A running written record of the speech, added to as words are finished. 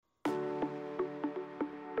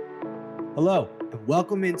Hello, and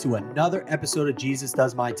welcome into another episode of Jesus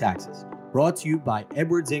Does My Taxes, brought to you by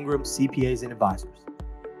Edwards Ingram CPAs and Advisors.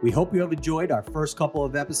 We hope you have enjoyed our first couple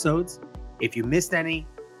of episodes. If you missed any,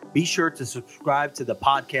 be sure to subscribe to the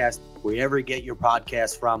podcast wherever you get your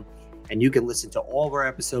podcasts from, and you can listen to all of our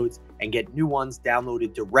episodes and get new ones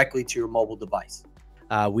downloaded directly to your mobile device.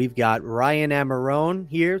 We've got Ryan Amarone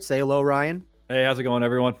here. Say hello, Ryan. Hey, how's it going,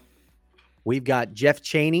 everyone? We've got Jeff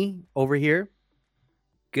Cheney over here.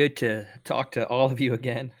 Good to talk to all of you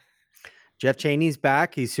again. Jeff Cheney's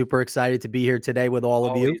back. He's super excited to be here today with all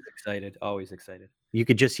of you. Always excited. You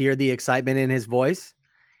could just hear the excitement in his voice.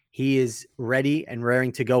 He is ready and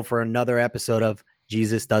raring to go for another episode of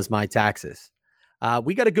Jesus Does My Taxes.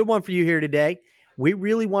 We got a good one for you here today. We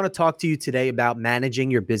really want to talk to you today about managing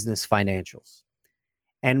your business financials.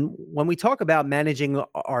 And when we talk about managing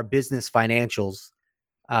our business financials,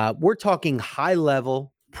 we're talking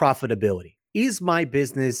high-level profitability. Is my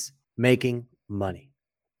business making money?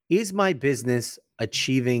 Is my business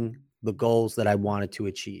achieving the goals that I wanted to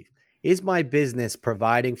achieve? Is my business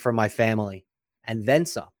providing for my family and then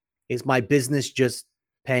some? Is my business just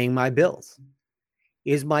paying my bills?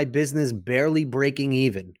 Is my business barely breaking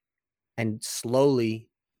even and slowly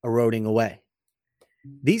eroding away?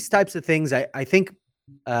 These types of things, I think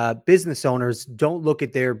business owners don't look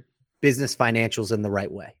at their business financials in the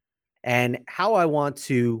right way. And how I want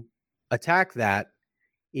to attack that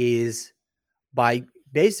is by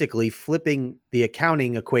basically flipping the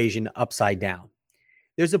accounting equation upside down.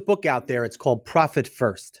 There's a book out there. It's called Profit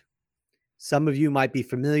First. Some of you might be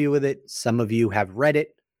familiar with it. Some of you have read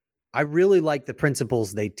it. I really like the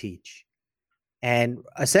principles they teach. And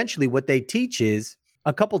essentially what they teach is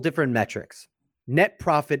a couple different metrics. Net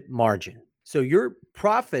profit margin. So your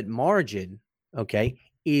profit margin, okay,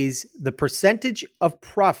 is the percentage of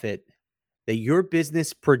profit that your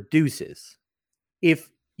business produces. If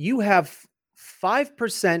you have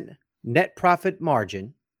 5% net profit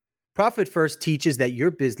margin, Profit First teaches that your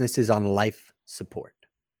business is on life support.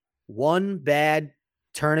 One bad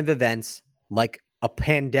turn of events, like a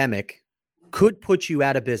pandemic, could put you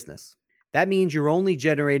out of business. That means you're only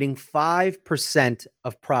generating 5%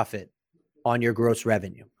 of profit on your gross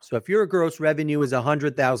revenue. So if your gross revenue is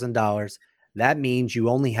 $100,000, that means you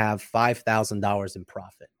only have $5,000 in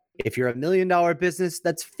profit. If you're $1 million business,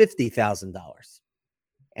 that's $50,000.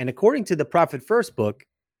 And according to the Profit First book,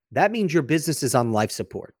 that means your business is on life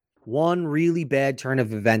support. One really bad turn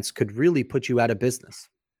of events could really put you out of business.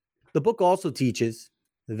 The book also teaches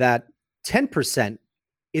that 10%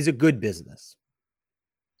 is a good business.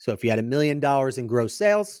 So if you had $1 million in gross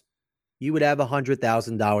sales, you would have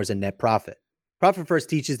 $100,000 in net profit. Profit First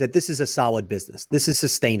teaches that this is a solid business. This is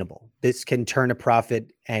sustainable. This can turn a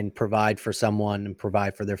profit and provide for someone and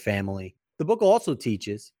provide for their family. The book also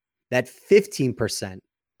teaches that 15%,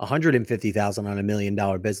 $150,000 on $1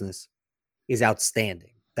 million business is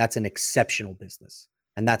outstanding. That's an exceptional business.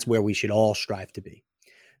 And that's where we should all strive to be.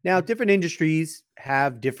 Now, different industries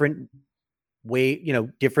have different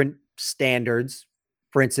different standards.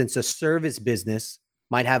 For instance, a service business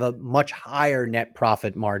might have a much higher net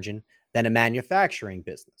profit margin than a manufacturing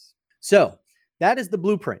business. So that is the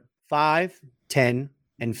blueprint, 5, 10,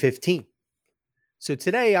 and 15. So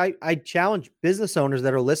today I challenge business owners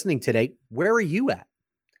that are listening today, where are you at?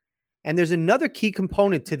 And there's another key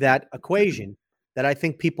component to that equation that I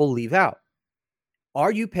think people leave out.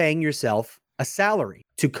 Are you paying yourself a salary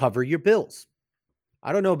to cover your bills?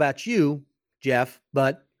 I don't know about you, Jeff,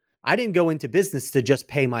 but I didn't go into business to just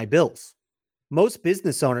pay my bills. Most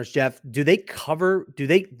business owners, Jeff, do they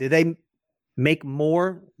make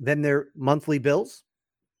more than their monthly bills?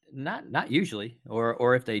 Not usually,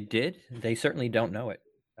 or if they did, they certainly don't know it.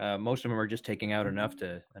 Most of them are just taking out enough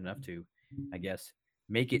to, I guess,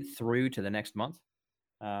 make it through to the next month.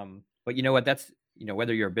 But you know what? That's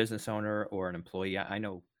whether you're a business owner or an employee. I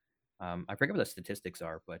know, I forget what the statistics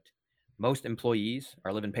are, but most employees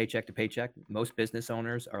are living paycheck to paycheck. Most business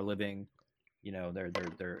owners are living,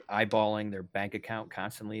 they're eyeballing their bank account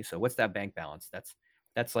constantly. So what's that bank balance?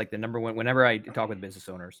 That's like the number one. Whenever I talk with business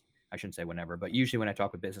owners, I shouldn't say whenever, but usually when I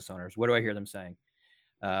talk with business owners, what do I hear them saying?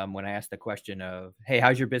 When I ask the question of, hey,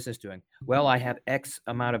 how's your business doing? Well, I have X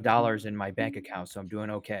amount of dollars in my bank account, so I'm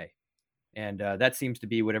doing okay. And that seems to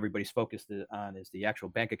be what everybody's focused on, is the actual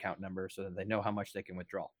bank account number, so that they know how much they can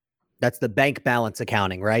withdraw. That's the bank balance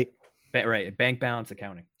accounting, right? Right. Bank balance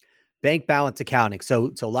accounting. Bank balance accounting.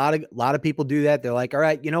 So a lot of people do that. They're like, all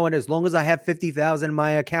right, you know what? As long as I have 50,000 in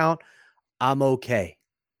my account, I'm okay.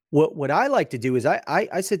 What I like to do is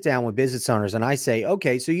I sit down with business owners and I say,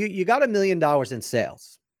 okay, so you got $1 million in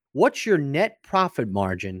sales. What's your net profit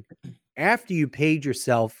margin after you paid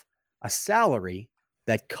yourself a salary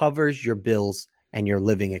that covers your bills and your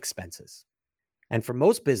living expenses. And for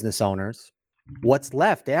most business owners, what's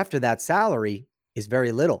left after that salary is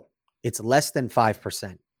very little. It's less than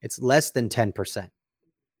 5%. It's less than 10%.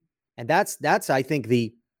 And that's I think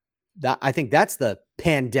that's the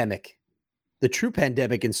pandemic. The true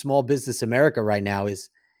pandemic in small business America right now is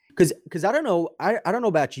because I don't know, I don't know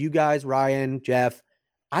about you guys, Ryan, Jeff.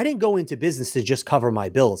 I didn't go into business to just cover my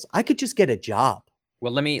bills. I could just get a job.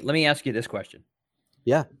 Well, let me ask you this question.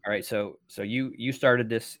 Yeah. All right, so you started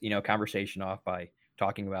this conversation off by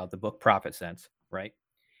talking about the book Profit Sense, right?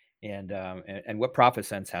 And what Profit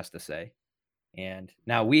Sense has to say. And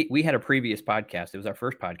now we had a previous podcast. It was our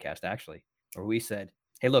first podcast actually, where we said,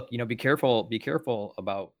 "Hey, look, be careful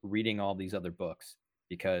about reading all these other books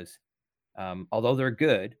because although they're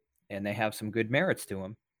good and they have some good merits to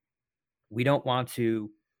them, we don't want to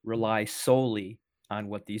rely solely on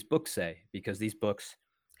what these books say because these books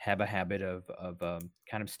have a habit of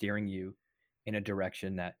kind of steering you in a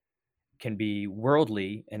direction that can be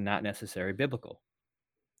worldly and not necessarily biblical."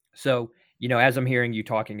 So, as I'm hearing you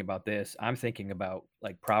talking about this, I'm thinking about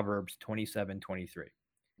like Proverbs 27:23,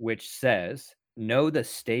 which says, "Know the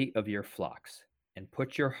state of your flocks and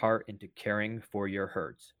put your heart into caring for your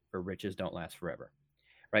herds, for riches don't last forever."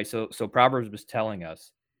 Right? So Proverbs was telling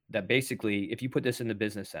us that basically, if you put this in the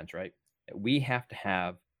business sense, right, we have to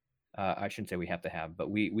have, I shouldn't say we have to have, but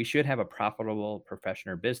we should have a profitable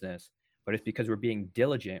profession or business, but it's because we're being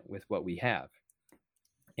diligent with what we have.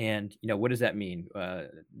 And what does that mean?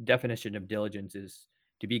 Definition of diligence is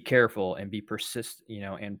to be careful and be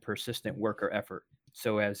persistent work or effort.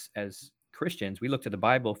 So as Christians, we look to the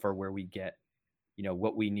Bible for where we get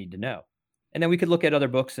what we need to know, and then we could look at other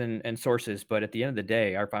books and sources. But at the end of the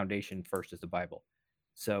day, our foundation first is the Bible.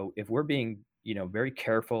 So if we're being very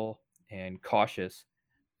careful and cautious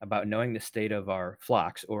about knowing the state of our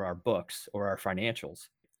flocks or our books or our financials,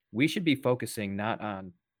 we should be focusing not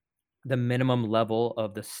on the minimum level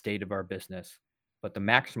of the state of our business, but the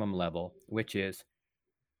maximum level, which is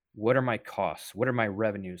what are my costs? What are my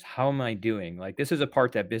revenues? How am I doing? Like this is a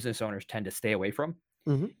part that business owners tend to stay away from.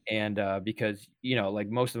 Mhm. And because, like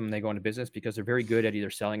most of them, they go into business because they're very good at either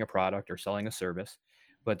selling a product or selling a service,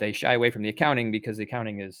 but they shy away from the accounting because the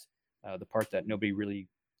accounting is the part that nobody really,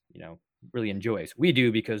 you know, really enjoys. We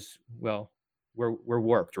do because, well, we're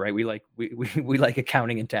warped, right? We like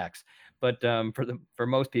accounting and tax, but for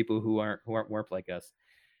most people who aren't warped like us,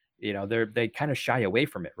 they kind of shy away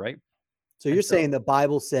from it, right? So And you're so saying the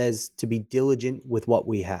Bible says to be diligent with what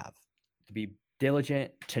we have. to be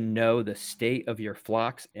diligent to know the state of your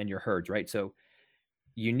flocks and your herds, right? So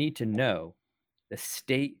you need to know the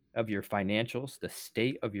state of your financials, the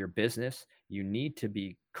state of your business. You need to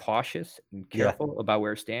be cautious and Yeah. careful about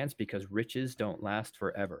where it stands because riches don't last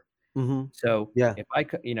forever. Mhm. So Yeah. if I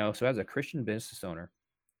could, so as a Christian business owner,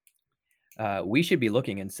 we should be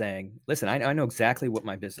looking and saying, "Listen, I know exactly what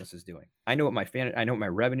my business is doing. I know what I know what my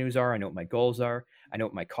revenues are. I know what my goals are. I know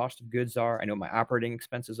what my cost of goods are. I know what my operating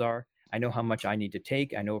expenses are. I know how much I need to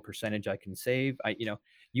take. I know a percentage I can save.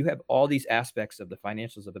 You have all these aspects of the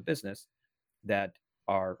financials of a business that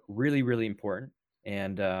are really, really important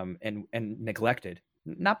and neglected,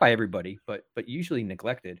 not by everybody, but usually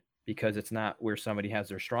neglected because it's not where somebody has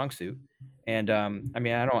their strong suit. And I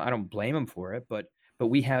mean, I don't blame them for it, but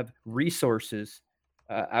we have resources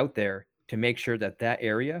out there to make sure that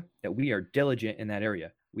area that we are diligent in that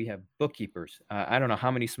area. We have bookkeepers. I don't know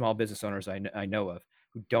how many small business owners I know of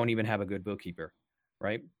who don't even have a good bookkeeper,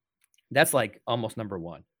 right? That's like almost number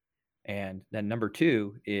one. And then number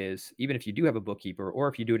two is even if you do have a bookkeeper or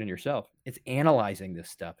if you do it in yourself, it's analyzing this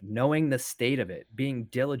stuff, knowing the state of it, being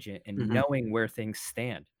diligent and Mhm. knowing where things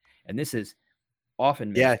stand. And this is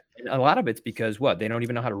often Yeah. missed. And a lot of it's because what? They don't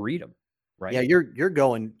even know how to read them, Yeah, right?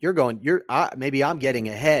 you're maybe I'm getting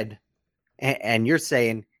ahead and you're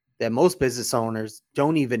saying that most business owners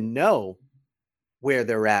don't even know where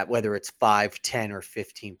they're at, whether it's 5, 10, or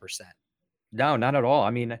 15%. No, not at all.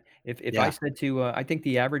 I mean, if I Yeah. said to, I think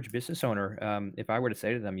the average business owner, if I were to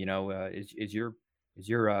say to them, is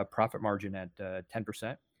your profit margin at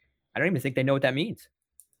 10%? I don't even think they know what that means.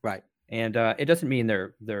 Right. And, it doesn't mean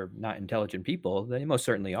they're not intelligent people. They most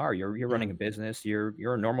certainly are. You're running Mhm. a business.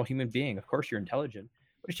 You're a normal human being. Of course, you're intelligent,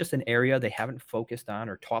 but it's just an area they haven't focused on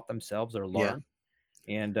or taught themselves or Yeah. learned.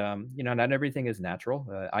 And, not everything is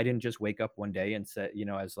natural. I didn't just wake up one day and say,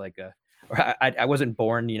 as like a or I wasn't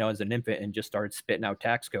born, as an infant and just started spitting out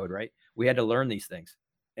tax code, right? We had to learn these things.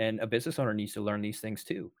 And a business owner needs to learn these things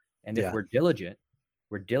too. And if Yeah. we're diligent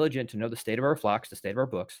to know the state of our flocks, the state of our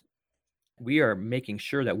books, we are making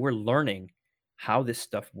sure that we're learning how this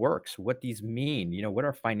stuff works, what these mean, what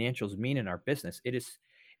our financials mean in our business. It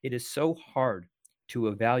is so hard to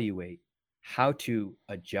evaluate how to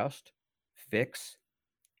adjust, fix,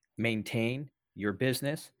 maintain your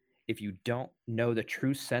business if you don't know the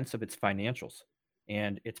true sense of its financials.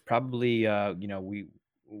 And it's probably,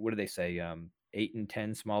 what do they say? 8 and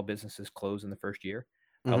 10 small businesses close in the first year.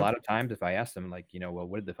 A Mhm. lot of times, if I ask them, like, well,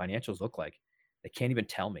 what did the financials look like? They can't even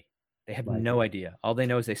tell me. They have Right. no idea. All they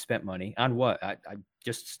know is they spent money on what? I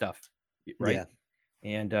just stuff, right? Yeah.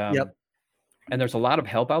 And Yep. there's a lot of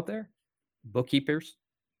help out there. Bookkeepers.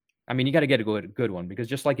 I mean, you got to get a good one because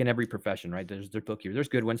just like in every profession, right? There's bookkeepers. There's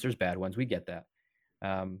good ones. There's bad ones. We get that.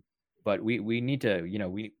 Um, but we need to,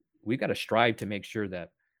 we got to strive to make sure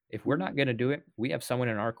that if we're not going to do it, we have someone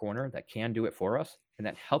in our corner that can do it for us and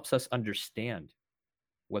that helps us understand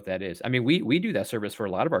what that is. I mean, we do that service for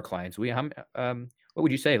a lot of our clients. What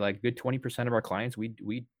would you say? Like good 20% of our clients, we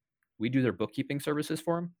do their bookkeeping services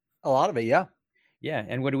for them. A lot of it. Yeah. Yeah,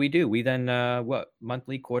 and what do? We then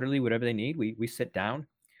monthly, quarterly, whatever they need, we sit down,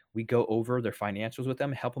 we go over their financials with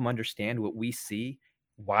them, help them understand what we see,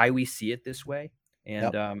 why we see it this way,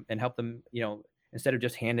 Yep. and help them, instead of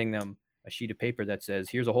just handing them a sheet of paper that says,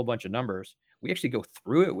 "Here's a whole bunch of numbers," we actually go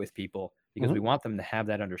through it with people because we Mhm. want them to have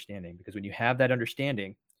that understanding. Because when you have that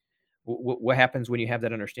understanding, what happens when you have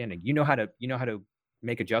that understanding? You know how to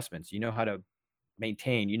make adjustments. You know how to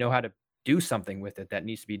maintain. You know how to do something with it that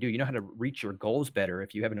needs to be do. You know how to reach your goals better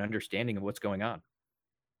if you have an understanding of what's going on.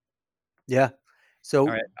 Yeah. All So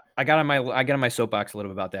right, I got on my soapbox a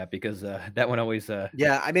little bit about that because that one always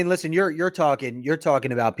yeah, I mean, listen, you're talking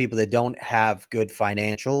about people that don't have good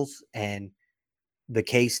financials, and the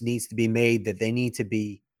case needs to be made that they need to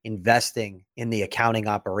be investing in the accounting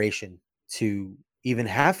operation to even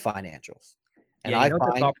have financials. And yeah. You I know what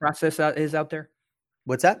the find thought process is out there.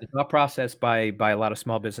 what's that? The thought process by a lot of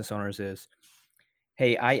small business owners is,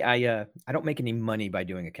 hey, I don't make any money by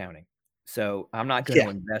doing accounting, so I'm not going to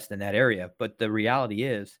Yeah. invest in that area. But the reality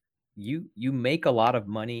is, you make a lot of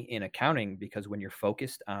money in accounting because when you're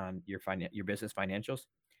focused on your business financials,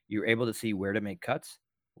 you're able to see where to make cuts,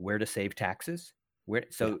 where to save taxes, where. Yeah.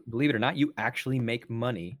 So believe it or not, you actually make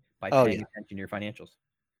money by Oh paying yeah. attention to your financials.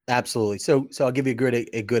 Absolutely. So I'll give you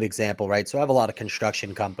a good example, right? So I have a lot of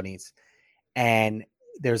construction companies, and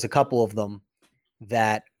there's a couple of them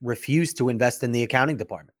that refuse to invest in the accounting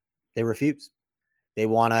department. They refuse. They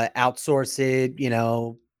want to outsource it,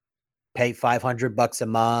 pay $500 a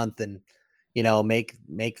month, and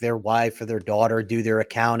make their wife or their daughter do their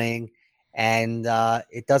accounting, and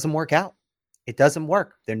it doesn't work out. It doesn't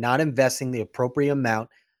work. They're not investing the appropriate amount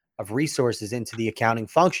of resources into the accounting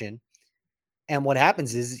function, and what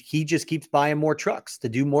happens is he just keeps buying more trucks to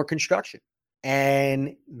do more construction,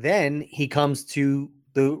 and then he comes to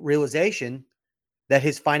the realization that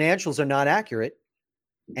his financials are not accurate,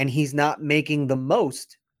 and he's not making the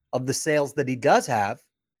most of the sales that he does have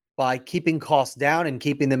by keeping costs down and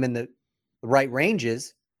keeping them in the right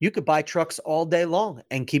ranges. You could buy trucks all day long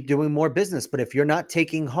and keep doing more business. But if you're not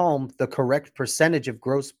taking home the correct percentage of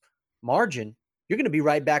gross margin, you're going to be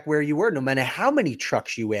right back where you were, no matter how many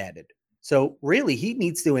trucks you added. So, really, he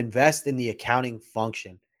needs to invest in the accounting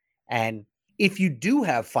function. And if you do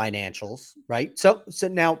have financials, right? So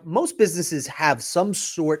now most businesses have some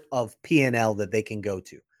sort of P&L that they can go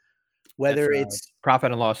to, That's whether a it's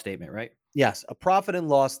profit and loss statement, right? yes, a profit and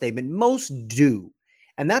loss statement. Most do.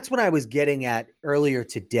 And that's what I was getting at earlier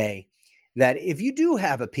today, that if you do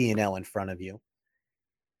have a P&L in front of you,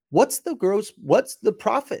 what's the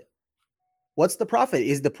profit? What's the profit?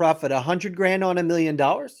 Is the profit 100 grand on $1 million?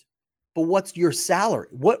 But what's your salary?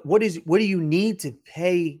 What do you need to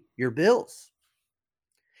pay your bills?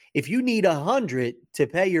 If you need 100 to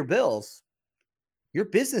pay your bills, your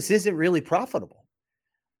business isn't really profitable.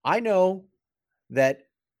 I know that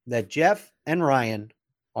Jeff and Ryan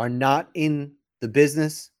are not in the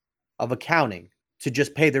business of accounting to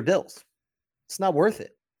just pay their bills. It's not worth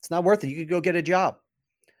it. It's not worth it. You could go get a job.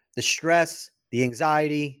 The stress, the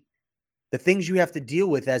anxiety, the things you have to deal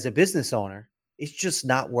with as a business owner, it's just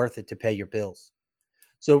not worth it to pay your bills.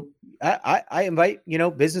 So I invite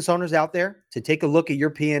business owners out there to take a look at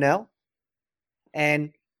your P&L,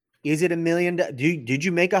 and is it $1 million? Did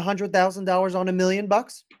you make $100,000 on $1 million?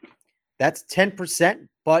 That's 10%.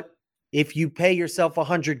 But if you pay yourself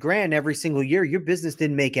 100 grand every single year, your business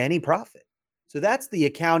didn't make any profit. So that's the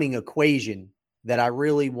accounting equation that I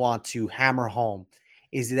really want to hammer home,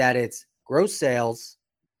 is that it's gross sales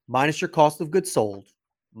minus your cost of goods sold,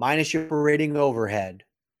 minus your operating overhead,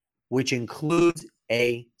 which includes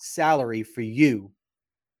a salary for you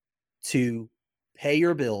to pay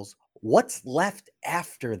your bills. What's left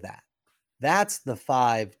after that? That's the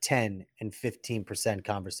 5, 10, and 15%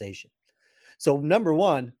 conversation. So number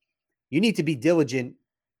one, you need to be diligent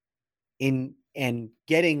in and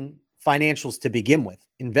getting financials to begin with,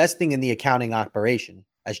 investing in the accounting operation,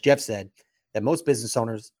 as Jeff said, that most business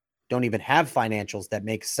owners don't even have financials that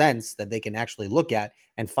make sense that they can actually look at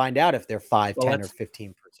and find out if they're 5, Well, 10, or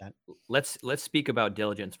 15%. let's speak about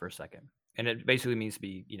diligence for a second. And it basically means to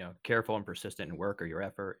be, careful and persistent in work or your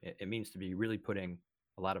effort. It means to be really putting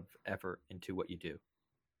a lot of effort into what you do,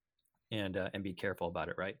 and be careful about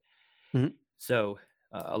it, right? Mhm. So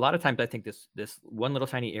a lot of times I think this one little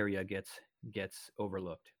tiny area gets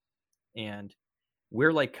overlooked, and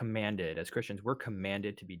we're like commanded as Christians, we're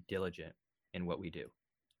commanded to be diligent in what we do.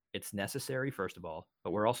 It's necessary, first of all,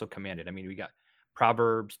 but we're also commanded. I mean, we got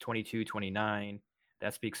Proverbs 22:29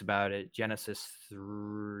 that speaks about it. Genesis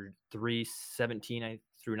 3:17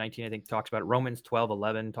 through 19, I think, talks about it. Romans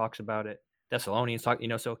 12:11 talks about it. Thessalonians talk,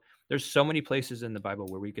 so there's so many places in the Bible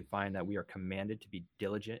where we could find that we are commanded to be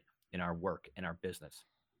diligent in our work, in our business.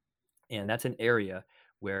 And that's an area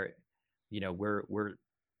where,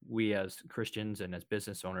 we as Christians and as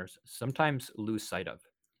business owners sometimes lose sight of,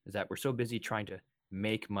 is that we're so busy trying to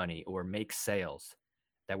make money or make sales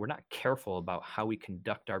that we're not careful about how we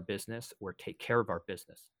conduct our business or take care of our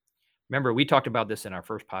business. Remember, we talked about this in our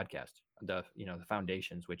first podcast, the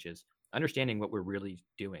foundations, which is understanding what we're really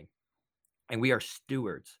doing. And we are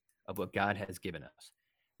stewards of what God has given us,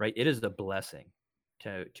 right? It is a blessing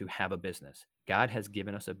to have a business. God has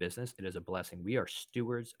given us a business. It is a blessing. We are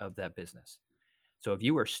stewards of that business. So if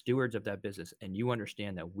you are stewards of that business and you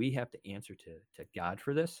understand that we have to answer to God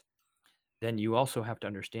for this, then you also have to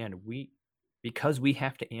understand because we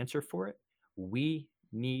have to answer for it, we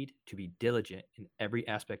need to be diligent in every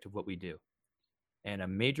aspect of what we do. And a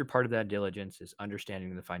major part of that diligence is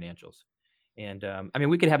understanding the financials. And I mean,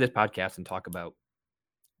 we could have this podcast and talk about,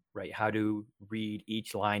 right, how to read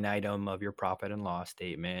each line item of your profit and loss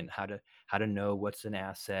statement, how to know what's an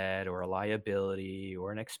asset or a liability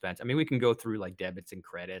or an expense. I mean, we can go through like debits and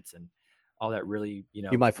credits and all that really,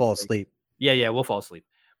 You might fall asleep. Yeah, we'll fall asleep.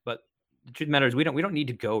 But the truth of the matter is we don't need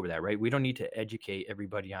to go over that, right? We don't need to educate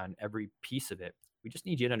everybody on every piece of it. We just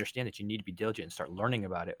need you to understand that you need to be diligent and start learning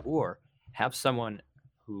about it, or have someone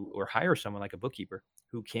or hire someone like a bookkeeper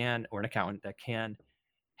who can, or an accountant that can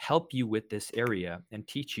help you with this area and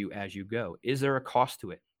teach you as you go. Is there a cost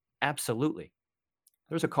to it? Absolutely.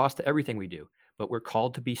 There's a cost to everything we do, but we're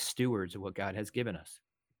called to be stewards of what God has given us,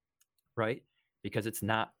 right? Because it's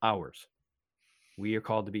not ours. We are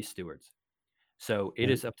called to be stewards. So it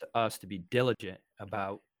is up to us to be diligent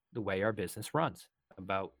about the way our business runs,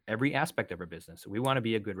 about every aspect of our business. We want to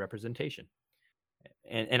be a good representation.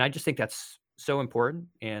 And I just think that's so important.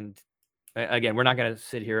 And again, we're not going to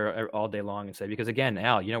sit here all day long and say, because again,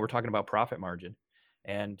 Al, we're talking about profit margin,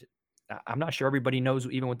 and I'm not sure everybody knows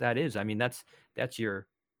even what that is. I mean, that's your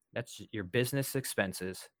business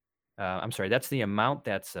expenses. I'm sorry, that's the amount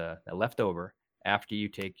that's left over after you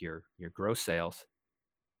take your gross sales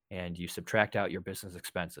and you subtract out your business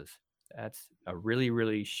expenses. That's a really,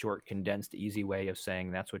 really short, condensed, easy way of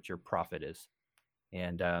saying that's what your profit is.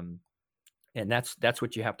 And that's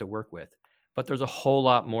what you have to work with. But there's a whole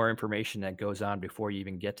lot more information that goes on before you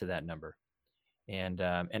even get to that number. And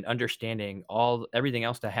understanding everything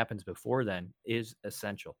else that happens before then is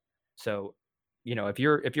essential. So, if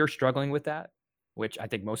you're struggling with that, which I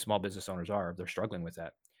think most small business owners are, if they're struggling with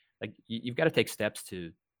that, like you've got to take steps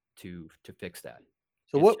to fix that.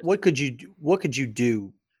 So what could you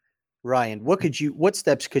do, Ryan? What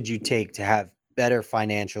steps could you take to have better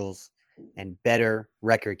financials and better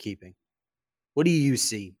record keeping? What do you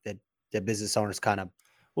see that business owners kind of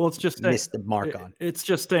it's just missed the mark on? It's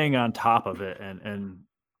just staying on top of it, and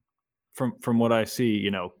from what I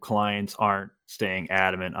see, clients aren't staying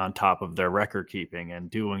adamant on top of their record keeping and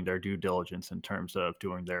doing their due diligence in terms of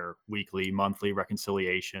doing their weekly, monthly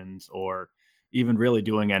reconciliations, or even really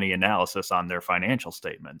doing any analysis on their financial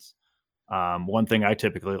statements. One thing I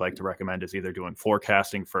typically like to recommend is either doing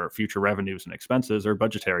forecasting for future revenues and expenses or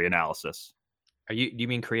budgetary analysis. Do you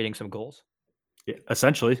mean creating some goals? Yeah,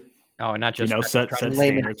 essentially. Oh, and not just set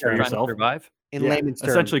standards for yourself. Survive. In layman's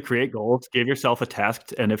terms, essentially create goals, give yourself a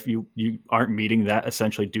task, and if you aren't meeting that,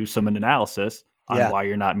 essentially do some analysis on why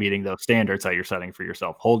you're not meeting those standards that you're setting for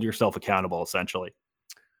yourself. Hold yourself accountable, essentially.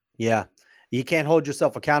 Yeah, you can't hold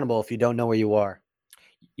yourself accountable if you don't know where you are.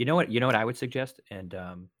 You know what I would suggest, and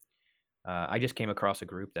I just came across a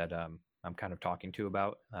group that I'm kind of talking to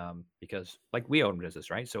about because like we own business,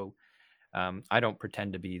 right? So I don't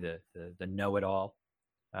pretend to be the know-it-all.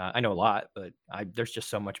 I know a lot, but there's just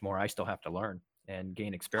so much more I still have to learn and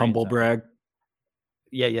gain experience. Humble brag.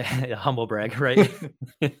 Yeah, humble brag, right?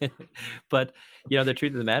 But the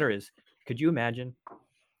truth of the matter is, could you imagine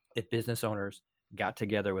if business owners got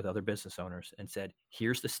together with other business owners and said,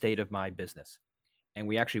 "Here's the state of my business. and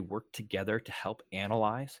we actually work together to help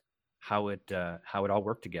analyze how it all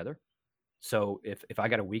worked together. So if I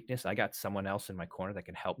got a weakness, I got someone else in my corner that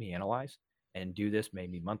can help me analyze and do this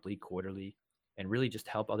maybe monthly, quarterly, and really just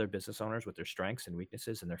help other business owners with their strengths and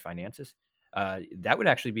weaknesses and their finances. That would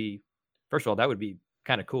actually be, first of all, that would be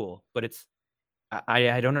kind of cool. But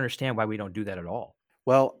I don't understand why we don't do that at all.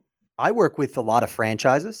 Well, I work with a lot of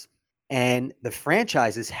franchises, and the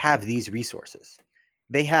franchises have these resources.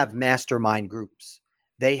 They have mastermind groups.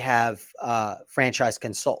 They have franchise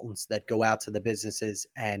consultants that go out to the businesses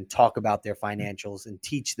and talk about their financials and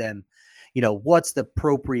teach them, what's the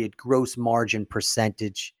appropriate gross margin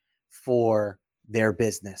percentage for their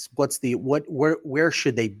business? Where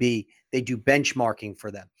should they be? They do benchmarking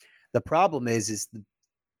for them. The problem is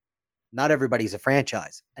not everybody's a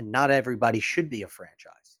franchise, and not everybody should be a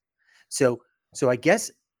franchise. So I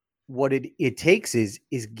guess what it takes is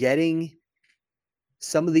getting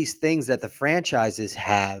some of these things that the franchises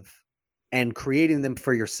have and creating them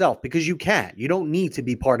for yourself, because you don't need to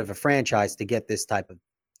be part of a franchise to get this type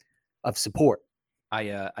of support.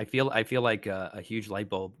 I feel like a huge light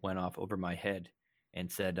bulb went off over my head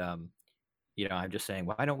and said, I'm just saying,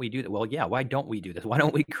 why don't we do that? Well, yeah, why don't we do this? Why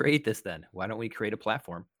don't we create this then? Why don't we create a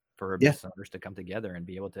platform for Yeah. business owners to come together and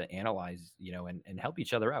be able to analyze, and help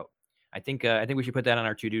each other out? I think we should put that on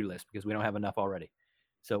our to-do list because we don't have enough already.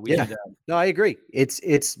 So we should. No, I agree. It's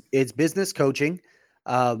business coaching.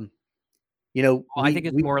 Well, I think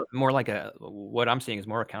it's more like what I'm seeing is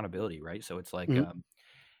more accountability, right? So it's like it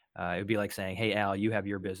would be like saying, hey, Al, you have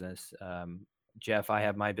your business. Jeff, I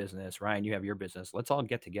have my business. Ryan, you have your business. Let's all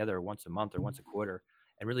get together once a month or once a quarter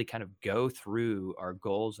and really kind of go through our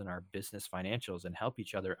goals and our business financials and help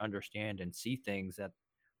each other understand and see things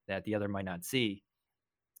that the other might not see,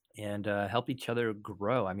 and help each other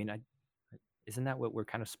grow. I mean, isn't that what we're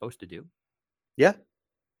kind of supposed to do? Yeah,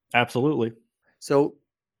 absolutely. So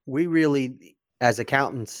we really, as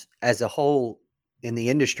accountants, as a whole in the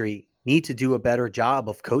industry, need to do a better job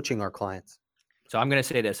of coaching our clients. So I'm going to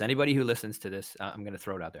say this. Anybody who listens to this, I'm going to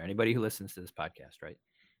throw it out there. Anybody who listens to this podcast, right?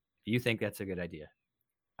 If you think that's a good idea,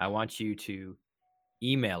 I want you to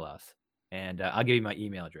email us, and I'll give you my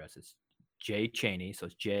email address. It's jchaney, so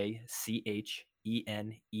it's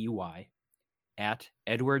JCHENEY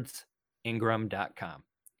 @edwardsingram.com.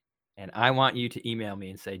 And I want you to email me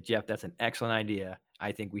and say, Jeff, that's an excellent idea.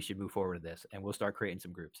 I think we should move forward with this, and we'll start creating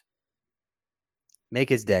some groups. Make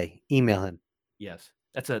his day. Email him. Yes.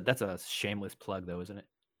 That's a shameless plug, though, isn't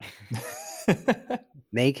it?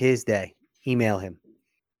 Make his day. Email him.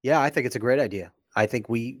 Yeah, I think it's a great idea. I think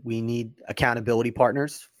we need accountability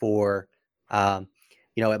partners for, at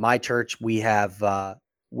my church, we have a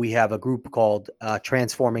group called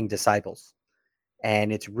Transforming Disciples.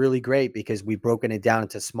 And it's really great because we've broken it down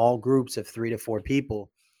into small groups of 3 to 4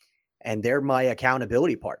 people, and they're my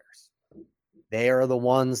accountability partners. They are the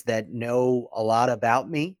ones that know a lot about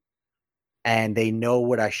me, and they know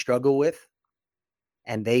what I struggle with,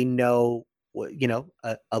 and they know what,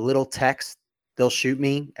 a little text they'll shoot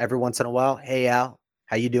me every once in a while. Hey, Al,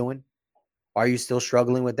 how you doing? Are you still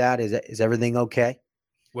struggling with that? Is everything okay?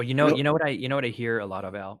 Well, you know what I hear a lot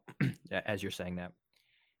of, Al, as you're saying that,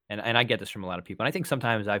 and I get this from a lot of people, and I think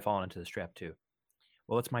sometimes I've fallen into this trap too.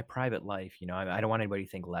 Well, it's my private life, I don't want anybody to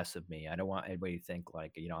think less of me. I don't want anybody to think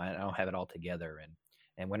like, I don't have it all together,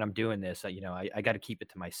 and when I'm doing this, I got to keep it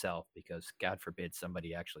to myself because God forbid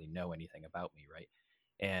somebody actually know anything about me, right?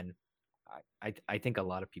 And I think a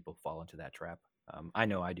lot of people fall into that trap. I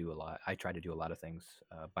know I do a lot. I try to do a lot of things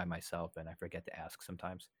by myself, and I forget to ask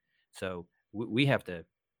sometimes. So we have to.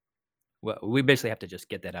 Well, we basically have to just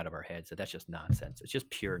get that out of our heads that that's just nonsense. It's just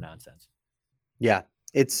pure nonsense. Yeah,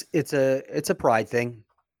 it's a pride thing.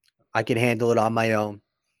 I can handle it on my own.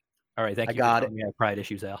 All right, thank you. I got it. We have pride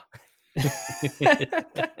issues, Al.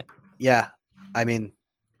 Yeah, I mean,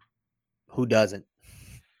 who doesn't,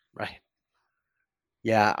 right?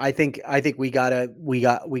 Yeah, I think we gotta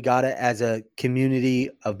as a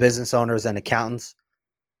community of business owners and accountants,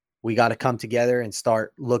 we got to come together and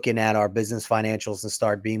start looking at our business financials and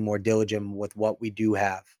start being more diligent with what we do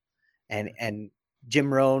have. And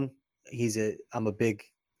Jim Rohn, I'm a big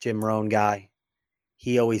Jim Rohn guy.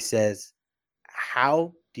 He always says,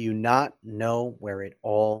 how do you not know where it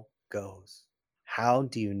all goes? How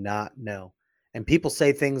do you not know? And people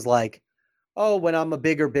say things like, oh, when I'm a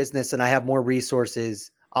bigger business and I have more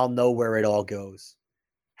resources, I'll know where it all goes.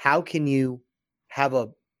 How can you have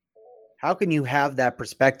that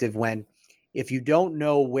perspective when, if you don't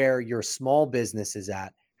know where your small business is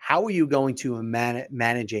at, how are you going to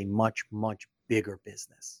manage a much, much bigger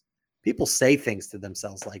business? People say things to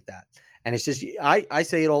themselves like that. And it's just, I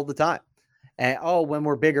say it all the time. And when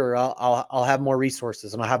we're bigger, I'll have more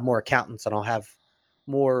resources, and I'll have more accountants, and I'll have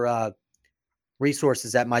more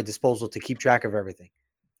resources at my disposal to keep track of everything.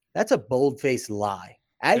 That's a bold-faced lie.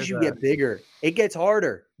 As you get bigger, it gets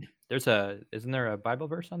harder. Isn't there a Bible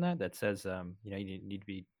verse on that says, you need to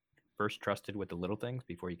be first trusted with the little things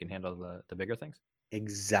before you can handle the bigger things?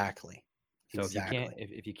 Exactly. So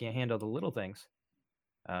if you can't handle the little things,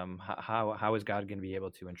 how is God going to be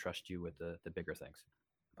able to entrust you with the bigger things?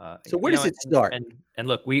 So where does it start? And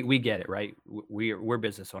look, we get it, right? We're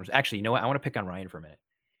business owners. Actually, you know what? I want to pick on Ryan for a minute.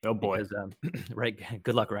 Oh boy. Because, right.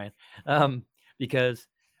 Good luck, Ryan. Because,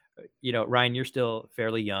 Ryan, you're still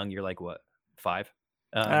fairly young. You're like what, 5?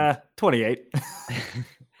 28.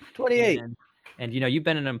 28. And you've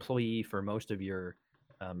been an employee for most of your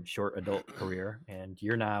short adult career, and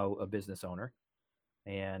you're now a business owner.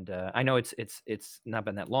 And I know it's not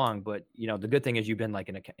been that long, but the good thing is you've been like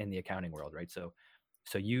in the accounting world, right? So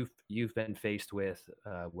you've been faced with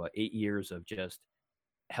 8 years of just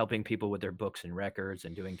helping people with their books and records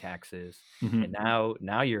and doing taxes. Mhm. And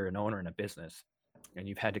now you're an owner in a business, and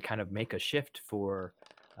you've had to kind of make a shift for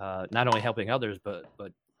not only helping others, but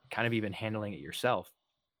kind of even handling it yourself.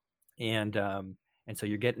 And so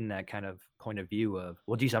you're getting that kind of point of view of,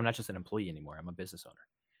 well, geez, I'm not just an employee anymore. I'm a business owner.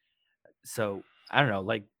 So I don't know,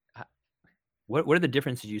 like, what are the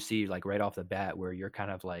differences you see, like, right off the bat, where you're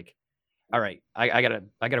kind of like, all right, I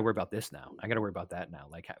gotta worry about this now. I gotta worry about that now.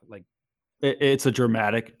 Like, It's a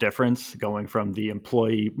dramatic difference going from the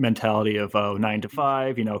employee mentality of 9 to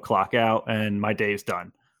 5, clock out and my day's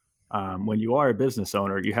done. When you are a business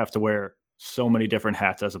owner, you have to wear so many different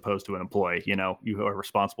hats as opposed to an employee. You are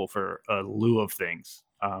responsible for a slew of things,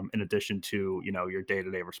 in addition to your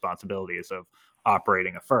day-to-day responsibilities of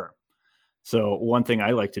operating a firm. So one thing I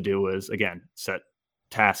like to do is, again, set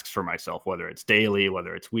tasks for myself, whether it's daily,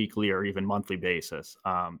 whether it's weekly, or even monthly basis.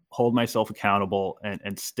 Hold myself accountable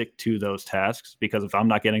and stick to those tasks, because if I'm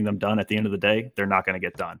not getting them done at the end of the day, they're not going to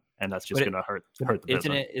get done, and that's just going to hurt the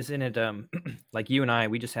business. Isn't it like you and I,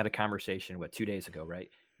 we just had a conversation 2 days ago, right?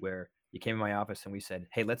 Where you came in my office and we said,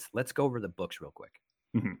 hey, let's go over the books real quick.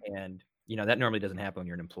 Mhm. And that normally doesn't happen when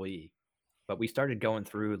you're an employee, but we started going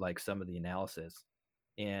through like some of the analysis.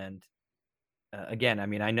 And again, I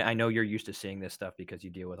mean, I know you're used to seeing this stuff because you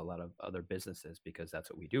deal with a lot of other businesses, because that's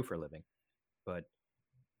what we do for a living. But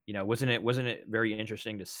wasn't it very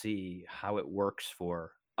interesting to see how it works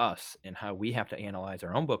for us, and how we have to analyze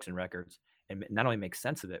our own books and records and not only make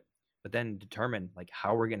sense of it, but then determine like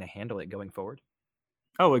how we're going to handle it going forward?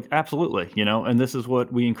 Oh, absolutely. And this is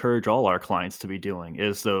what we encourage all our clients to be doing,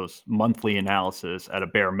 is those monthly analysis at a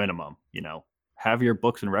bare minimum. Have your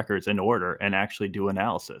books and records in order and actually do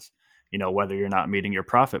analysis. Whether you're not meeting your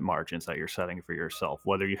profit margins that you're setting for yourself,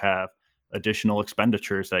 whether you have additional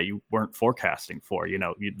expenditures that you weren't forecasting for.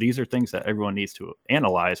 These are things that everyone needs to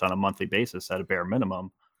analyze on a monthly basis at a bare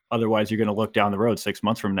minimum. Otherwise, you're going to look down the road 6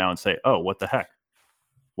 months from now and say, oh, what the heck?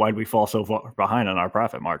 Why did we fall so far behind on our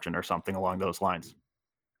profit margin, or something along those lines?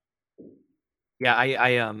 Yeah,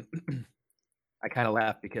 I I kind of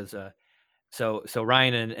laugh because so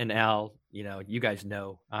Ryan and Al, you guys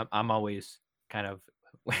know, I'm always kind of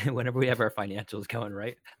whenever we have our financials going,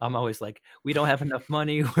 right? I'm always like, we don't have enough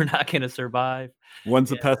money, we're not going to survive.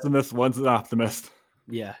 One's a pessimist, one's an optimist.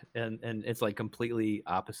 Yeah, and it's like completely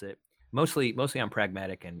opposite. Mostly I'm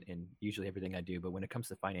pragmatic in usually everything I do, but when it comes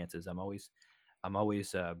to finances, I'm always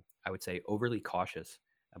I would say overly cautious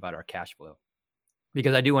about our cash flow,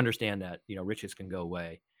 because I do understand that riches can go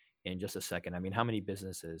away in just a second. I mean, how many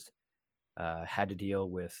businesses had to deal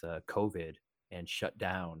with COVID and shut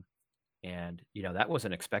down, and that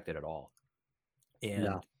wasn't expected at all. And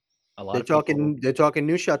No. a lot They're of people, talking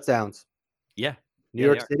new shutdowns. yeah, New yeah,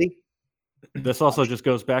 York they are. City. This also just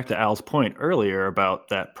goes back to Al's point earlier about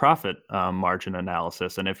that profit margin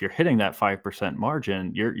analysis. And if you're hitting that 5%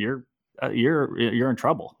 margin, you're in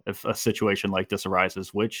trouble if a situation like this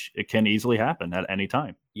arises, which it can easily happen at any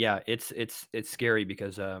time. Yeah, it's scary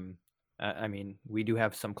because I mean, we do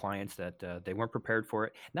have some clients that they weren't prepared for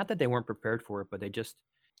it. Not that they weren't prepared for it, but they just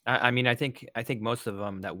I mean, I think most of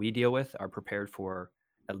them that we deal with are prepared for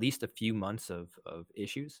at least a few months of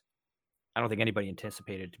issues. I don't think anybody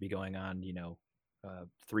anticipated to be going on,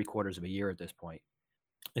 3/4 of a year at this point.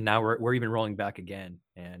 And now we're even rolling back again,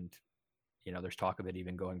 and there's talk of it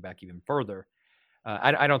even going back even further.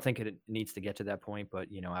 I don't think it needs to get to that point, but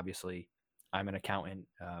obviously, I'm an accountant.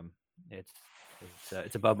 It's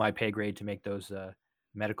it's above my pay grade to make those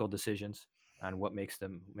medical decisions on what makes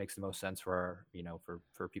the most sense for our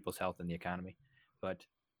for people's health and the economy. But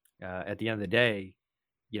at the end of the day,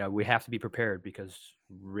 we have to be prepared, because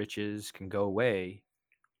riches can go away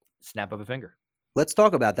snap of a finger. Let's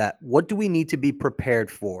talk about that. What do we need to be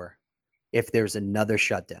prepared for if there's another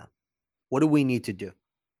shutdown? What do we need to do?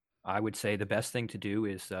 I would say the best thing to do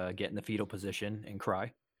is get in the fetal position and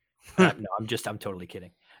cry. Hmm. No, I'm totally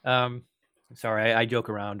kidding. Um, sorry, I joke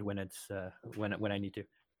around when it's when I need to.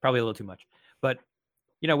 Probably a little too much. But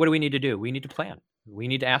what do we need to do? We need to plan. We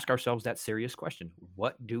need to ask ourselves that serious question.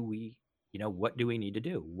 What do we need to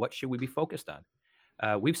do? What should we be focused on?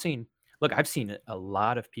 Look, I've seen a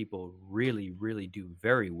lot of people really, really do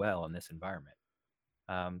very well in this environment.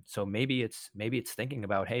 So maybe it's thinking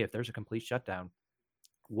about, hey, if there's a complete shutdown,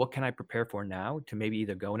 what can I prepare for now to maybe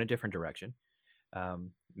either go in a different direction,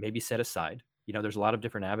 maybe set aside. There's a lot of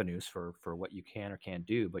different avenues for what you can or can't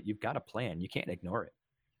do, but you've got a plan. You can't ignore it.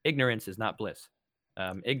 Ignorance is not bliss.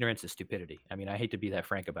 Ignorance is stupidity. I mean, I hate to be that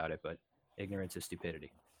frank about it, but ignorance is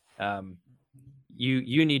stupidity. Um,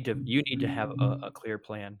 you need to have a clear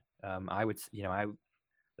plan. I would, I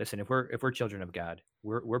listen. If we're children of God,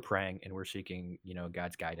 we're praying and we're seeking,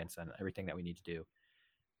 God's guidance on everything that we need to do.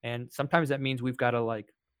 And sometimes that means we've got to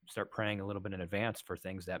like start praying a little bit in advance for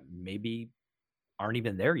things that maybe aren't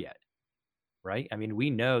even there yet, right? I mean, we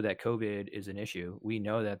know that COVID is an issue. We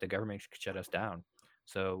know that the government could shut us down.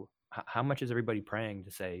 So how much is everybody praying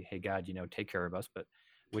to say, "Hey, God, take care of us," but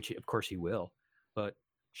which of course He will, but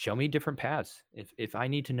show me different paths. If I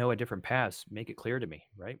need to know a different path, make it clear to me,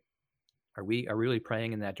 right? Are we really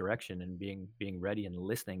praying in that direction and being ready and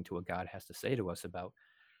listening to what God has to say to us about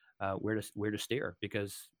where to steer?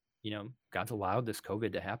 Because God's allowed this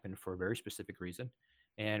COVID to happen for a very specific reason,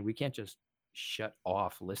 and we can't just shut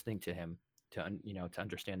off listening to Him to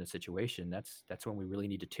understand the situation. That's when we really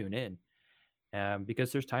need to tune in,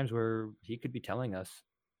 because there's times where He could be telling us,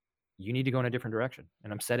 you need to go in a different direction,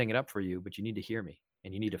 and I'm setting it up for you, but you need to hear me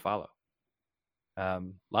and you need to follow.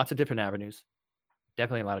 Lots of different avenues,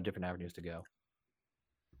 definitely a lot of different avenues to go.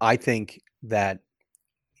 I think that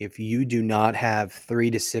if you do not have 3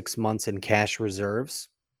 to 6 months in cash reserves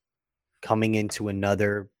coming into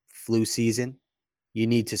another flu season, you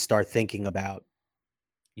need to start thinking about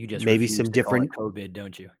You just maybe refuse some to call it different. COVID,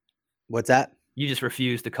 don't you? What's that? You just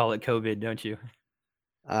refuse to call it COVID, don't you?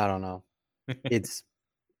 I don't know. It's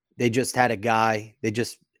they just had a guy.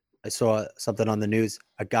 I saw something on the news.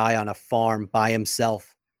 A guy on a farm by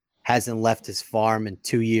himself hasn't left his farm in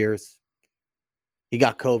 2 years. He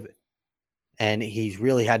got COVID, and he's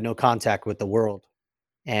really had no contact with the world.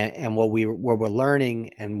 And what we're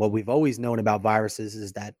learning, and what we've always known about viruses,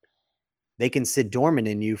 is that they can sit dormant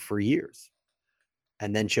in you for years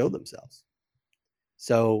and then show themselves.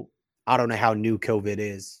 So I don't know how new COVID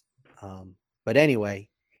is, but anyway,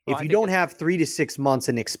 Well, if I you think don't that's have 3 to 6 months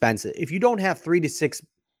in expenses, if you don't have 3 to 6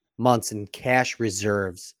 months in cash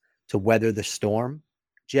reserves to weather the storm,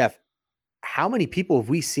 Jeff, how many people have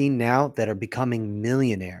we seen now that are becoming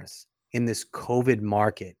millionaires in this COVID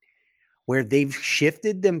market, where they've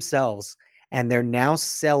shifted themselves and they're now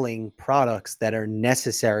selling products that are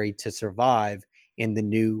necessary to survive in the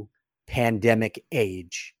new pandemic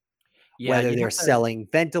age? yeah, Whether you they're have to. selling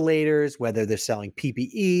ventilators, whether they're selling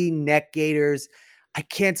PPE, neck gaiters. I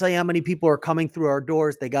can't tell you how many people are coming through our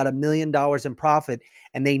doors. They got $1 million in profit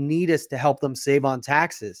and they need us to help them save on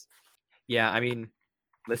taxes. Yeah, I mean,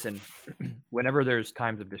 listen, whenever there's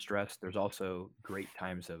times of distress, there's also great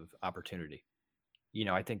times of opportunity.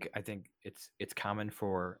 I think it's common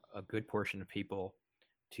for a good portion of people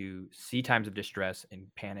to see times of distress and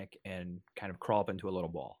panic and kind of crawl up into a little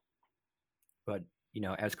ball. But,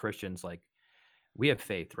 as Christians, like, we have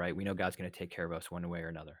faith, right? We know God's going to take care of us one way or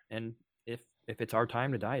another. And if it's our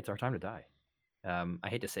time to die, it's our time to die. I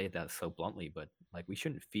hate to say that so bluntly, but like, we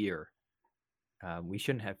shouldn't fear. We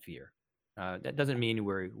shouldn't have fear. That doesn't mean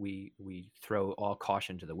we throw all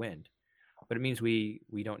caution to the wind, but it means we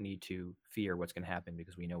don't need to fear what's going to happen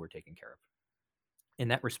because we know we're taken care of. In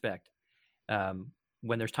that respect,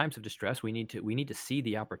 when there's times of distress, we need to see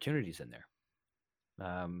the opportunities in there.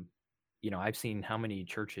 Um, I've seen how many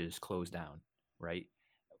churches close down, right?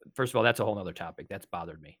 First of all, that's a whole other topic that's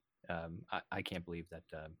bothered me. I can't believe that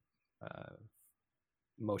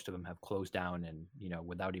most of them have closed down, and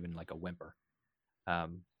without even like a whimper.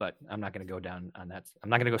 But I'm not going to go down on that. I'm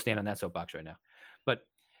not going to go stand on that soapbox right now. But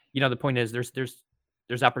the point is,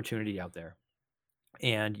 there's opportunity out there,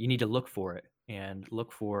 and you need to look for it and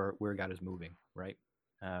look for where God is moving. Right?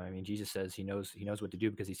 I mean, Jesus says he knows what to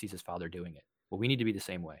do because he sees his Father doing it. Well, we need to be the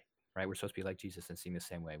same way, right? We're supposed to be like Jesus and seeing the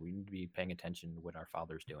same way. We need to be paying attention to what our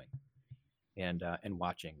Father's doing, and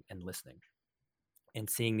watching and listening and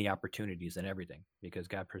seeing the opportunities and everything, because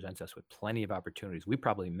God presents us with plenty of opportunities. We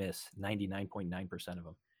probably miss 99.9% of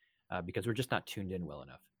them because we're just not tuned in well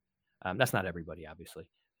enough. That's not everybody, obviously,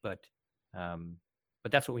 but um,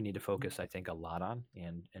 But that's what we need to focus, I think, a lot on,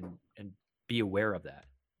 and be aware of that.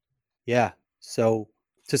 Yeah. So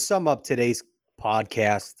to sum up today's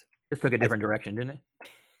podcast, Just took a different direction, didn't it?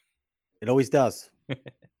 it always does.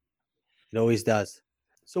 It always does.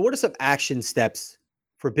 So what are some action steps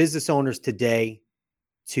for business owners today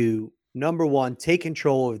to, number one, take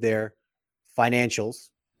control of their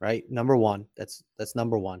financials, right? Number one, that's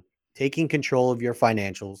number one. Taking control of your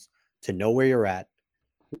financials to know where you're at.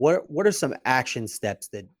 What are some action steps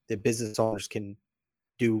that the business owners can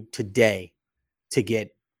do today to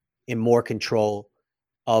get in more control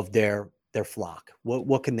of their flock?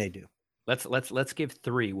 What can they do? Let's give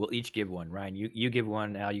 3. We'll each give one. Ryan, you give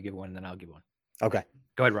one, Al, you give one, and then I'll give one. Okay.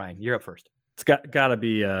 Go ahead, Ryan. You're up first. It's got to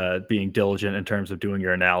be being diligent in terms of doing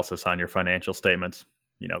your analysis on your financial statements.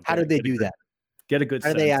 How do they do that? Get a good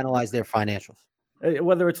How do they analyze their financials?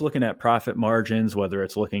 Whether it's looking at profit margins, whether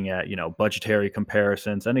it's looking at, budgetary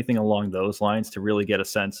comparisons, anything along those lines, to really get a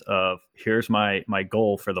sense of, here's my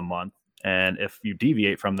goal for the month. And if you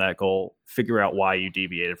deviate from that goal, figure out why you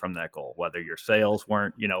deviated from that goal, whether your sales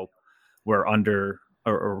were under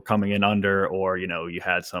or coming in under, or, you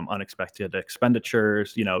had some unexpected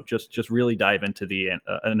expenditures, just really dive into the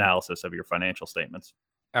analysis of your financial statements.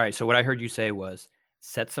 All right. So what I heard you say was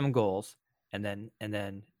set some goals and then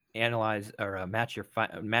analyze or match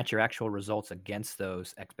your actual results against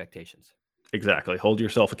those expectations. Exactly. Hold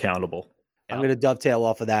yourself accountable. I'm going to dovetail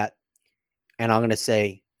off of that. And I'm going to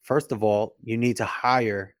say, first of all, you need to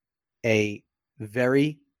hire a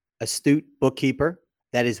very astute bookkeeper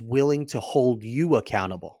that is willing to hold you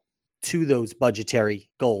accountable to those budgetary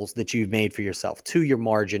goals that you've made for yourself, to your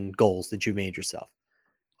margin goals that you made yourself.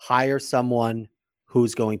 Hire someone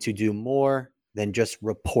who's going to do more than just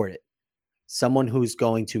report it. Someone who's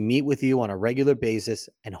going to meet with you on a regular basis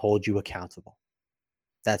and hold you accountable.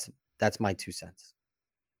 That's my 2 cents.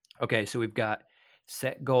 Okay, so we've got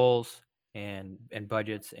set goals and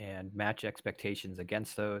budgets and match expectations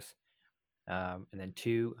against those. And then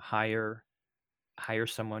 2, hire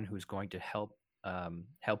someone who's going to help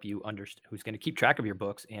you understand, who's going to keep track of your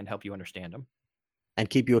books and help you understand them and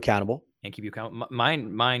keep you accountable.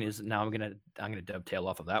 Mine is, now I'm gonna dovetail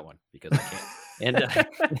off of that one because I can't. And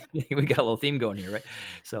we got a little theme going here, right?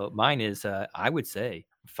 So mine is, I would say,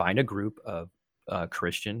 find a group of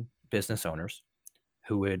Christian business owners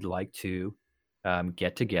who would like to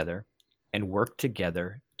get together and work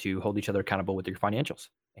together to hold each other accountable with your financials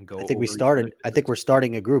and go. I think we're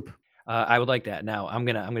starting a group. I would like that. Now I'm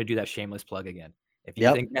gonna do that shameless plug again. If you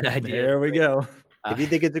Yep. think that idea, There we go. If you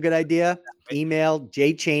think it's a good idea, email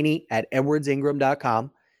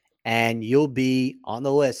jchaney@edwardsingram.com and you'll be on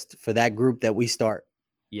the list for that group that we start.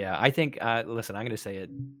 Yeah, I think, listen, I'm going to say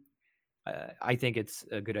it. I think it's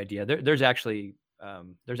a good idea. There's actually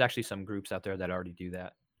some groups out there that already do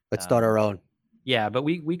that. Let's start our own. Yeah, but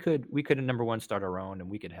we could number one, start our own, and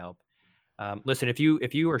we could help. Listen, if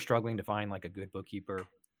you are struggling to find like a good bookkeeper,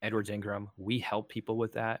 Edwards Ingram, we help people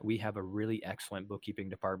with that. We have a really excellent bookkeeping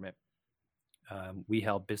department. We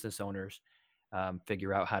help business owners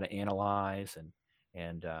figure out how to analyze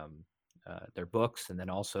and their books, and then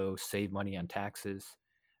also save money on taxes.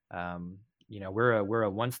 We're a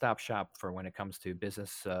one-stop shop for when it comes to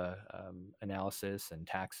business analysis and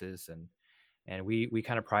taxes, and we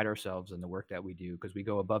kind of pride ourselves in the work that we do because we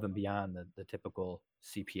go above and beyond the typical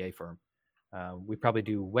CPA firm. We probably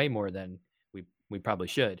do way more than we probably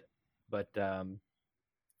should, but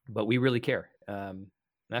we really care.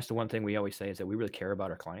 That's the one thing we always say, is that we really care about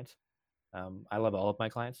our clients. I love all of my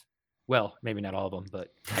clients. Well, maybe not all of them,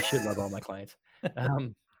 but I should love all my clients.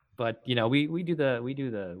 But we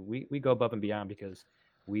go above and beyond because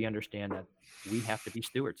we understand that we have to be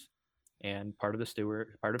stewards. And part of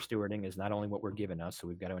stewarding is not only what we're given us, so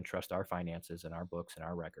we've got to entrust our finances and our books and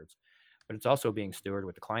our records, but it's also being steward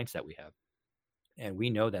with the clients that we have. And we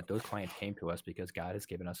know that those clients came to us because God has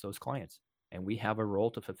given us those clients, and we have a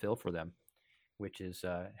role to fulfill for them, which is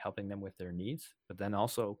helping them with their needs, but then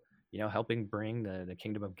also, helping bring the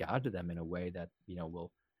kingdom of God to them in a way that,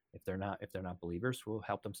 will, if they're not believers, will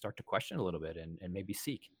help them start to question a little bit and maybe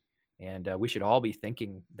seek. And we should all be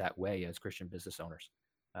thinking that way as Christian business owners.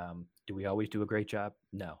 Do we always do a great job?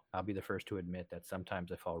 No, I'll be the first to admit that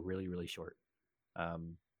sometimes I fall really, really short.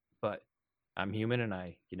 But I'm human, and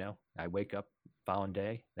I wake up following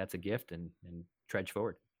day. That's a gift, and trudge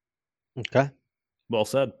forward. Okay. Well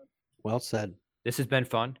said. Well said. This has been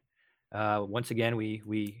fun. Once again,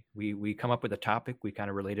 we come up with a topic. We kind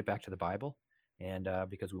of relate it back to the Bible, and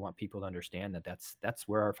because we want people to understand that that's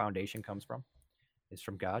where our foundation comes from, is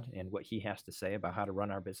from God and what He has to say about how to run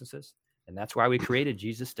our businesses. And that's why we created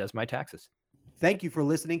Jesus Does My Taxes. Thank you for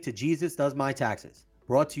listening to Jesus Does My Taxes,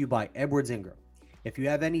 brought to you by Edwards Ingram. If you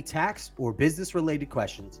have any tax or business related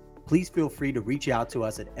questions, please feel free to reach out to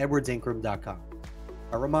us at edwardsincrum.com.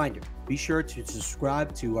 A reminder, be sure to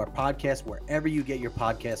subscribe to our podcast wherever you get your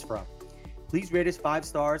podcasts from. Please rate us 5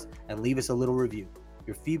 stars and leave us a little review.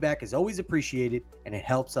 Your feedback is always appreciated and it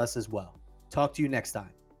helps us as well. Talk to you next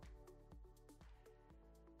time.